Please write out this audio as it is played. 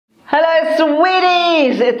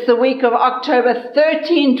sweeties! It's the week of October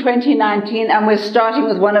 13, 2019, and we're starting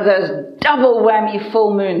with one of those double whammy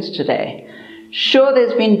full moons today. Sure,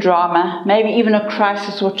 there's been drama, maybe even a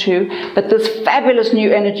crisis or two, but this fabulous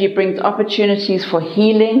new energy brings opportunities for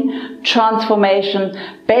healing, transformation,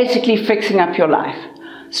 basically fixing up your life.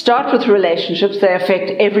 Start with relationships, they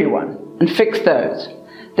affect everyone, and fix those.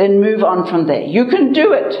 Then move on from there. You can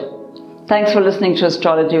do it! Thanks for listening to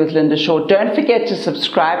Astrology with Linda Shaw. Don't forget to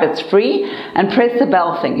subscribe, it's free, and press the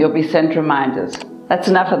bell thing, you'll be sent reminders. That's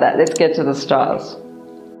enough of that, let's get to the stars.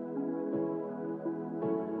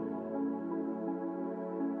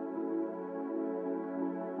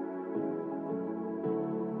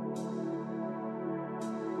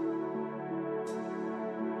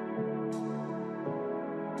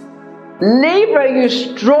 Libra, you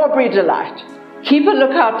strawberry delight. Keep a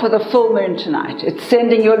lookout for the full moon tonight. It's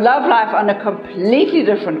sending your love life on a completely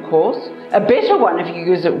different course, a better one if you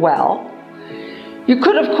use it well. You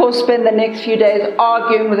could, of course, spend the next few days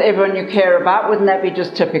arguing with everyone you care about. Wouldn't that be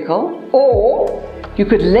just typical? Or you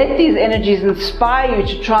could let these energies inspire you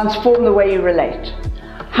to transform the way you relate.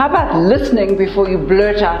 How about listening before you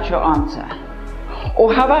blurt out your answer?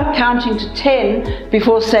 Or how about counting to 10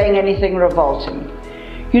 before saying anything revolting?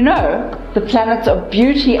 You know, the planets of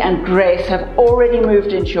beauty and grace have already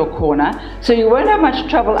moved into your corner, so you won't have much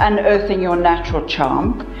trouble unearthing your natural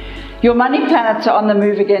charm. Your money planets are on the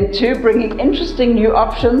move again too, bringing interesting new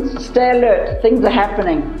options. Stay alert, things are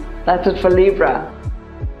happening. That's it for Libra.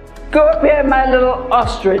 Scorpio, my little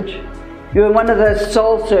ostrich. You're in one of those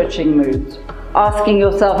soul-searching moods, asking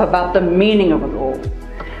yourself about the meaning of it all.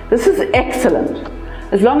 This is excellent.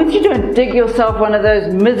 As long as you don't dig yourself one of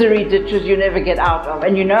those misery ditches you never get out of,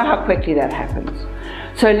 and you know how quickly that happens.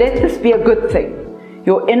 So let this be a good thing.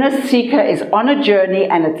 Your inner seeker is on a journey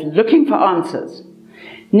and it's looking for answers.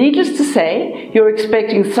 Needless to say, you're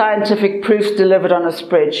expecting scientific proofs delivered on a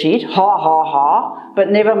spreadsheet, ha ha ha,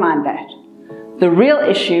 but never mind that. The real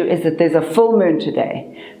issue is that there's a full moon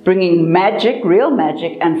today, bringing magic, real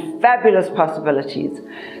magic, and fabulous possibilities.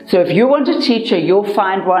 So if you want a teacher, you'll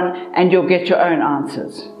find one and you'll get your own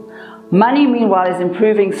answers. Money, meanwhile, is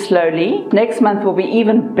improving slowly. Next month will be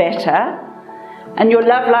even better. And your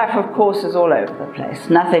love life, of course, is all over the place.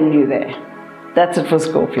 Nothing new there. That's it for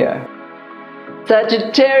Scorpio.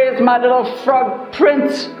 Sagittarius, my little frog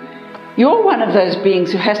prince. You're one of those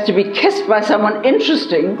beings who has to be kissed by someone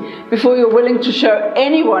interesting before you're willing to show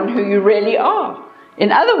anyone who you really are.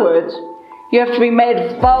 In other words, you have to be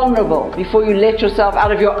made vulnerable before you let yourself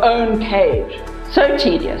out of your own cage. So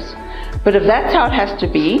tedious. But if that's how it has to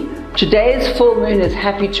be, today's full moon is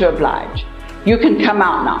happy to oblige. You can come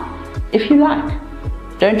out now, if you like.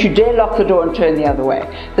 Don't you dare lock the door and turn the other way.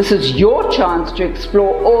 This is your chance to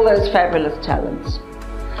explore all those fabulous talents.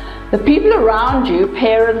 The people around you,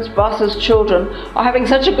 parents, bosses, children, are having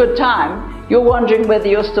such a good time, you're wondering whether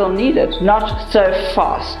you're still needed. Not so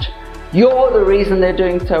fast. You're the reason they're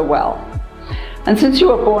doing so well. And since you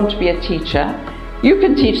were born to be a teacher, you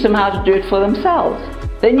can teach them how to do it for themselves.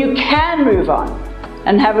 Then you can move on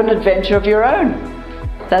and have an adventure of your own.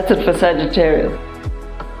 That's it for Sagittarius.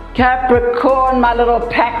 Capricorn, my little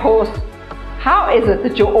pack horse. How is it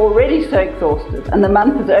that you're already so exhausted and the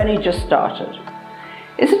month has only just started?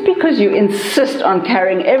 Is it because you insist on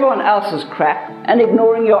carrying everyone else's crap and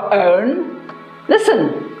ignoring your own?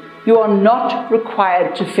 Listen, you are not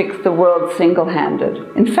required to fix the world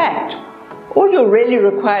single-handed. In fact, all you're really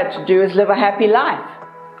required to do is live a happy life.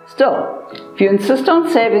 Still, if you insist on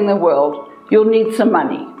saving the world, you'll need some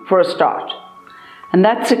money for a start. And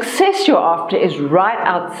that success you're after is right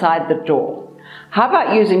outside the door. How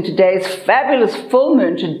about using today's fabulous full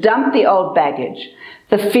moon to dump the old baggage,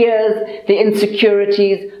 the fears, the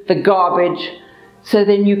insecurities, the garbage, so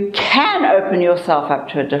then you can open yourself up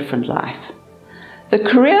to a different life. The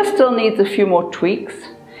career still needs a few more tweaks.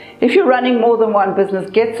 If you're running more than one business,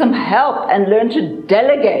 get some help and learn to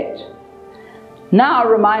delegate. Now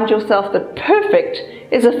remind yourself that perfect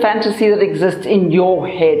is a fantasy that exists in your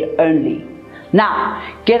head only.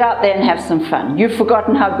 Now, get out there and have some fun. You've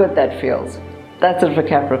forgotten how good that feels. That's it for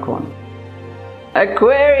Capricorn.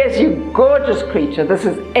 Aquarius, you gorgeous creature, this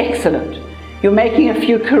is excellent. You're making a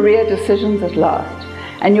few career decisions at last,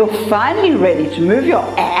 and you're finally ready to move your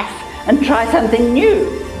ass and try something new.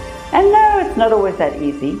 And no, it's not always that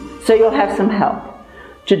easy, so you'll have some help.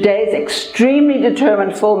 Today's extremely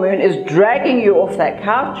determined full moon is dragging you off that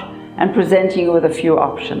couch and presenting you with a few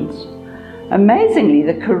options. Amazingly,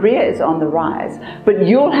 the career is on the rise, but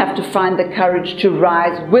you'll have to find the courage to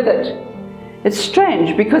rise with it. It's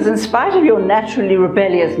strange because in spite of your naturally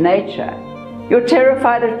rebellious nature, you're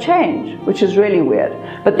terrified of change, which is really weird.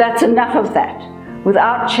 But that's enough of that.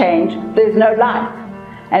 Without change, there's no life.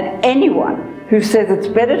 And anyone who says it's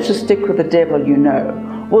better to stick with the devil you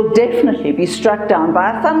know will definitely be struck down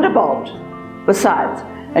by a thunderbolt. Besides,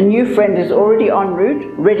 a new friend is already en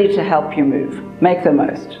route, ready to help you move. Make the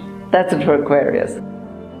most. That's it for Aquarius.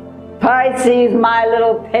 Pisces, my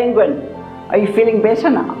little penguin. Are you feeling better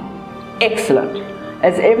now? Excellent.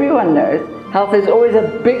 As everyone knows, health is always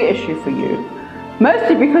a big issue for you.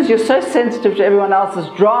 Mostly because you're so sensitive to everyone else's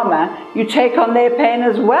drama, you take on their pain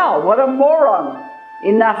as well. What a moron.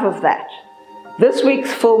 Enough of that. This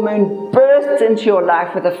week's full moon bursts into your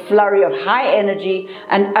life with a flurry of high energy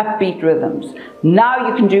and upbeat rhythms. Now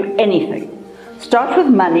you can do anything. Start with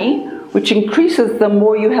money, which increases the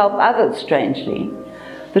more you help others, strangely.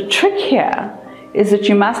 The trick here is that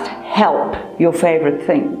you must help your favorite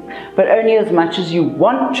thing, but only as much as you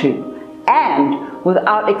want to, and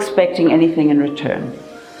without expecting anything in return.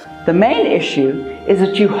 The main issue is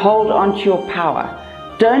that you hold on to your power.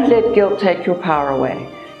 Don't let guilt take your power away.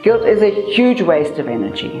 Guilt is a huge waste of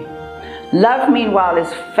energy. Love, meanwhile,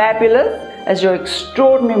 is fabulous as your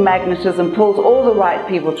extraordinary magnetism pulls all the right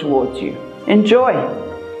people towards you. Enjoy.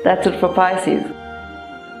 That's it for Pisces.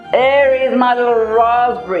 Aries, my little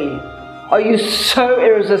raspberry. Are you so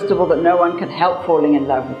irresistible that no one can help falling in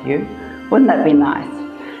love with you? Wouldn't that be nice?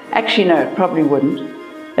 Actually, no, it probably wouldn't.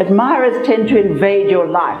 Admirers tend to invade your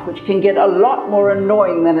life, which can get a lot more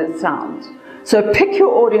annoying than it sounds. So pick your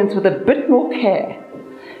audience with a bit more care.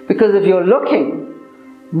 Because if you're looking,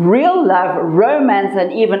 real love, romance,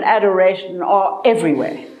 and even adoration are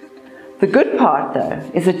everywhere. The good part,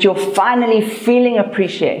 though, is that you're finally feeling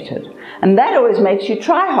appreciated. And that always makes you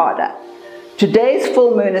try harder. Today's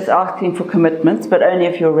full moon is asking for commitments, but only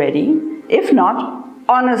if you're ready. If not,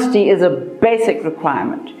 honesty is a basic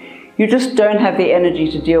requirement. You just don't have the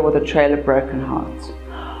energy to deal with a trail of broken hearts.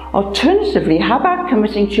 Alternatively, how about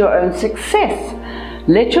committing to your own success?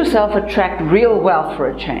 Let yourself attract real wealth for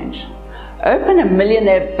a change. Open a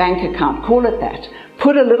millionaire bank account, call it that.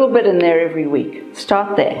 Put a little bit in there every week.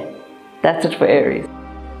 Start there. That's it for Aries.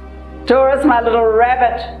 Taurus, my little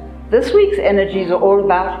rabbit. This week's energies are all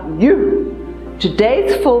about you.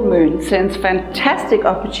 Today's full moon sends fantastic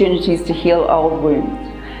opportunities to heal old wounds.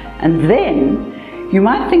 And then you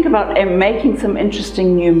might think about making some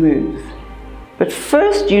interesting new moves. But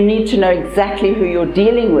first you need to know exactly who you're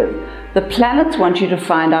dealing with. The planets want you to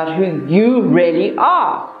find out who you really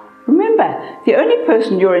are. Remember, the only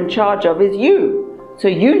person you're in charge of is you. So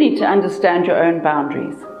you need to understand your own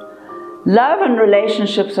boundaries. Love and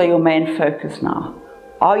relationships are your main focus now.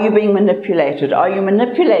 Are you being manipulated? Are you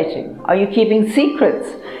manipulating? Are you keeping secrets?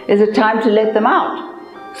 Is it time to let them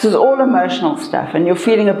out? This is all emotional stuff and you're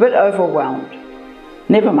feeling a bit overwhelmed.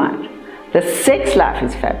 Never mind. The sex life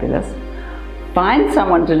is fabulous. Find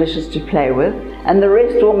someone delicious to play with and the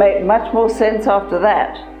rest will make much more sense after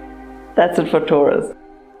that. That's it for Taurus.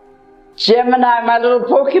 Gemini, my little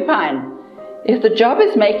porcupine. If the job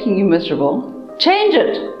is making you miserable, change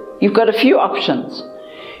it. You've got a few options.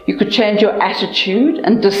 You could change your attitude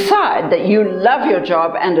and decide that you love your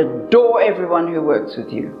job and adore everyone who works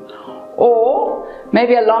with you. Or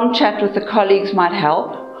maybe a long chat with the colleagues might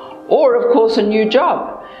help. Or, of course, a new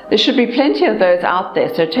job. There should be plenty of those out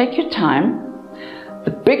there, so take your time.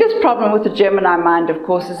 The biggest problem with the Gemini mind, of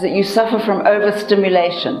course, is that you suffer from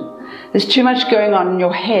overstimulation. There's too much going on in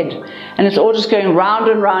your head, and it's all just going round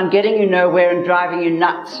and round, getting you nowhere and driving you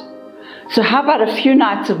nuts. So how about a few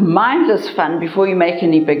nights of mindless fun before you make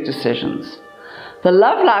any big decisions? The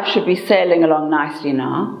love life should be sailing along nicely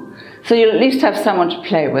now, so you'll at least have someone to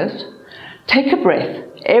play with. Take a breath.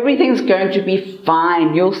 Everything's going to be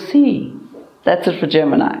fine. You'll see. That's it for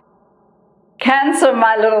Gemini. Cancer,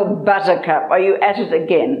 my little buttercup. Are you at it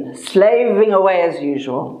again? Slaving away as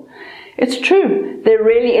usual. It's true. There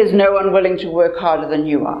really is no one willing to work harder than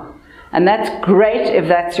you are. And that's great if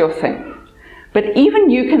that's your thing. But even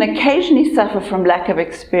you can occasionally suffer from lack of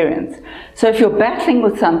experience. So if you're battling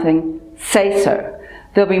with something, say so.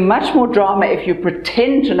 There'll be much more drama if you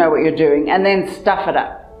pretend to know what you're doing and then stuff it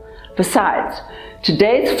up. Besides,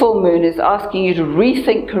 today's full moon is asking you to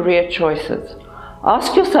rethink career choices.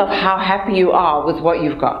 Ask yourself how happy you are with what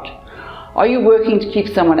you've got. Are you working to keep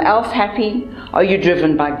someone else happy? Are you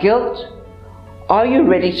driven by guilt? Are you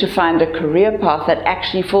ready to find a career path that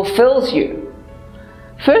actually fulfills you?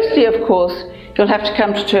 Firstly, of course, you'll have to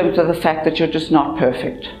come to terms with the fact that you're just not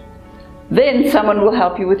perfect. Then someone will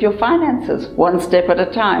help you with your finances, one step at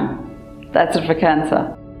a time. That's it for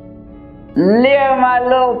Cancer. Leo, my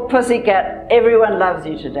little pussycat, everyone loves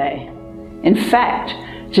you today. In fact,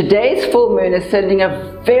 today's full moon is sending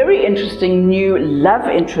a very interesting new love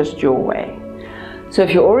interest your way. So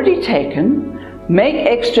if you're already taken, Make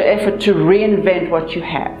extra effort to reinvent what you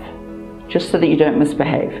have, just so that you don't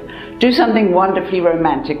misbehave. Do something wonderfully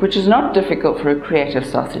romantic, which is not difficult for a creative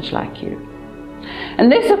sausage like you.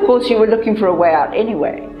 Unless, of course, you were looking for a way out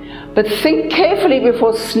anyway. But think carefully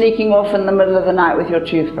before sneaking off in the middle of the night with your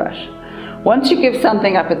toothbrush. Once you give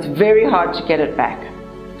something up, it's very hard to get it back.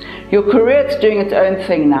 Your career is doing its own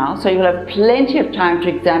thing now, so you'll have plenty of time to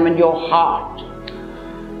examine your heart.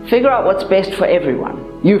 Figure out what's best for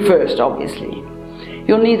everyone. You first, obviously.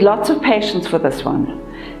 You'll need lots of patience for this one.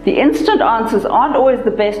 The instant answers aren't always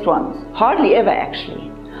the best ones. Hardly ever, actually.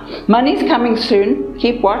 Money's coming soon.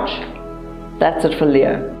 Keep watch. That's it for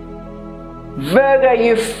Leo. Virgo,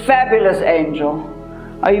 you fabulous angel.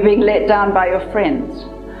 Are you being let down by your friends?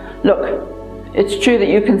 Look, it's true that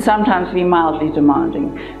you can sometimes be mildly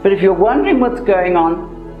demanding, but if you're wondering what's going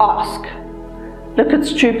on, ask. Look,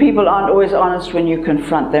 it's true people aren't always honest when you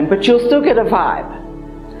confront them, but you'll still get a vibe.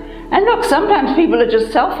 And look, sometimes people are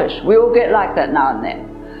just selfish. We all get like that now and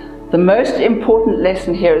then. The most important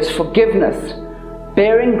lesson here is forgiveness.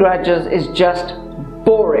 Bearing grudges is just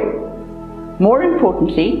boring. More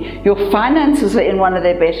importantly, your finances are in one of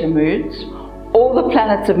their better moods. All the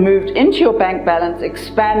planets have moved into your bank balance,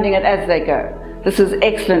 expanding it as they go. This is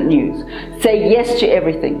excellent news. Say yes to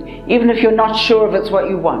everything, even if you're not sure if it's what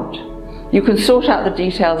you want. You can sort out the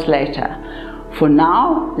details later. For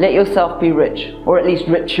now, let yourself be rich, or at least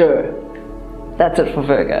richer. That's it for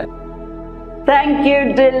Virgo. Thank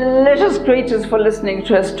you, delicious creatures, for listening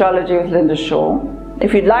to Astrology with Linda Shaw.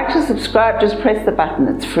 If you'd like to subscribe, just press the button.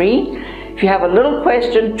 It's free. If you have a little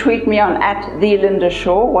question, tweet me on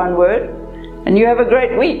 @TheLindaShaw, one word. And you have a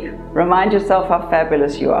great week. Remind yourself how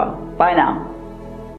fabulous you are. Bye now.